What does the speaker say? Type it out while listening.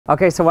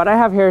Okay, so what I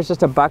have here is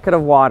just a bucket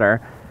of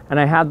water, and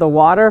I have the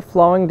water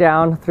flowing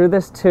down through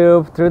this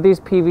tube, through these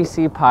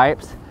PVC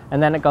pipes,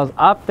 and then it goes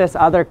up this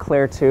other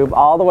clear tube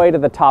all the way to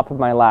the top of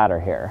my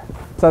ladder here.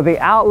 So the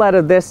outlet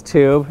of this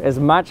tube is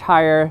much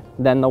higher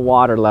than the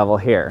water level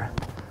here.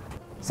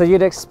 So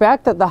you'd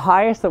expect that the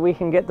highest that we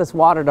can get this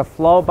water to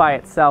flow by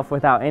itself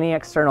without any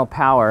external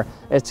power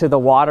is to the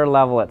water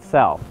level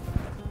itself.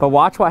 But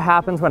watch what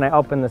happens when I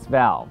open this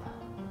valve.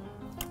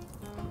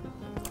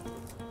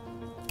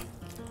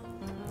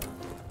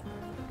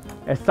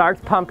 It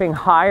starts pumping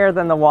higher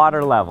than the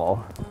water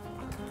level.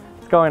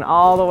 It's going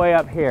all the way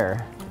up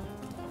here.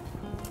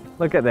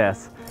 Look at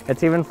this.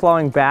 It's even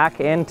flowing back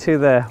into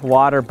the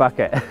water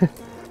bucket.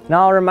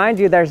 Now I'll remind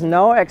you, there's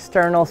no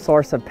external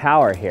source of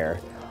power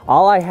here.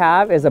 All I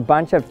have is a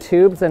bunch of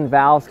tubes and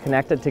valves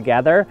connected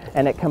together,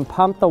 and it can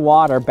pump the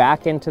water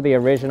back into the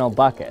original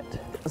bucket.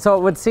 So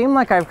it would seem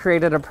like I've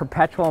created a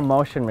perpetual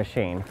motion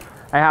machine.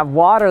 I have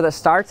water that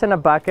starts in a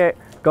bucket,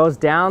 goes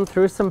down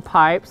through some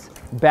pipes,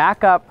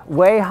 back up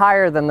way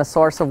higher than the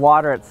source of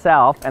water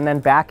itself, and then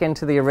back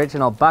into the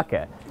original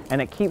bucket. And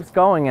it keeps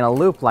going in a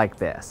loop like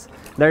this.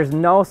 There's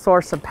no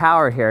source of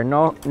power here,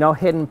 no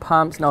hidden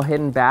pumps, no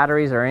hidden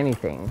batteries or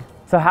anything.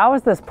 So how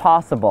is this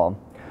possible?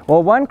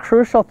 Well, one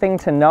crucial thing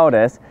to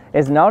notice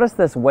is notice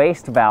this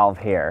waste valve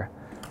here.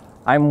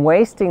 I'm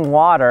wasting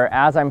water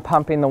as I'm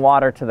pumping the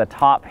water to the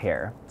top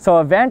here. So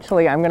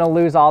eventually I'm going to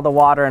lose all the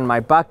water in my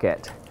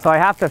bucket. So I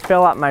have to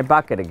fill up my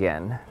bucket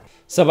again.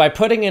 So by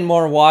putting in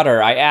more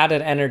water, I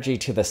added energy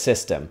to the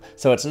system,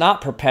 so it's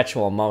not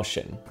perpetual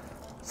motion.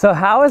 So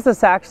how is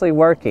this actually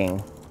working?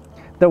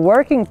 The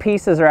working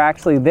pieces are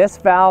actually this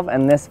valve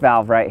and this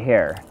valve right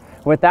here.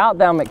 Without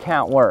them, it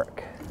can't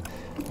work.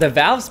 The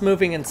valves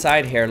moving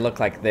inside here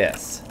look like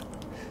this.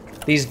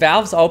 These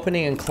valves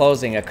opening and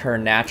closing occur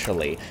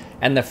naturally,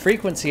 and the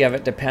frequency of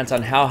it depends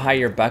on how high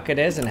your bucket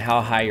is and how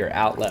high your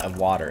outlet of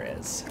water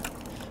is.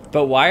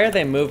 But why are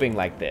they moving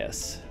like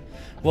this?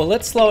 Well,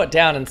 let's slow it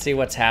down and see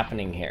what's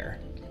happening here.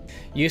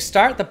 You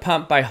start the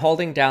pump by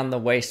holding down the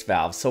waste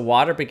valve, so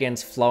water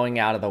begins flowing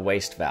out of the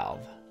waste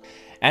valve.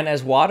 And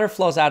as water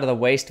flows out of the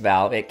waste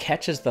valve, it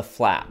catches the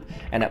flap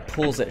and it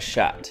pulls it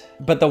shut.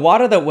 But the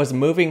water that was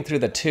moving through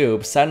the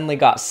tube suddenly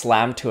got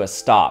slammed to a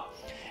stop.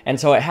 And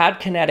so it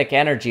had kinetic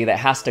energy that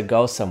has to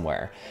go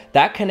somewhere.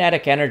 That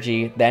kinetic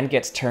energy then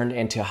gets turned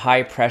into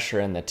high pressure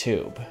in the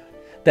tube.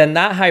 Then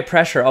that high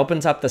pressure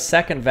opens up the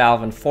second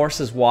valve and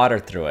forces water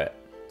through it.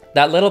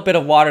 That little bit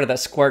of water that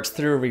squirts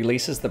through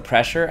releases the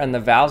pressure, and the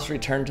valves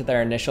return to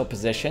their initial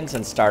positions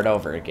and start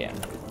over again.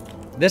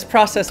 This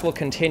process will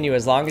continue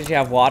as long as you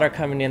have water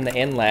coming in the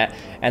inlet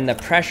and the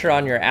pressure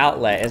on your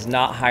outlet is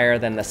not higher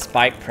than the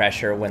spike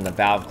pressure when the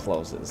valve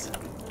closes.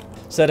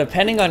 So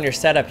depending on your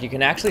setup, you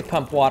can actually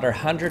pump water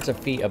hundreds of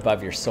feet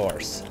above your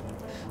source.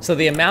 So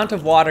the amount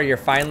of water you're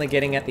finally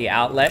getting at the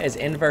outlet is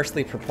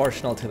inversely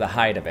proportional to the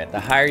height of it.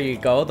 The higher you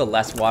go, the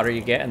less water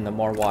you get and the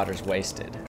more water's wasted.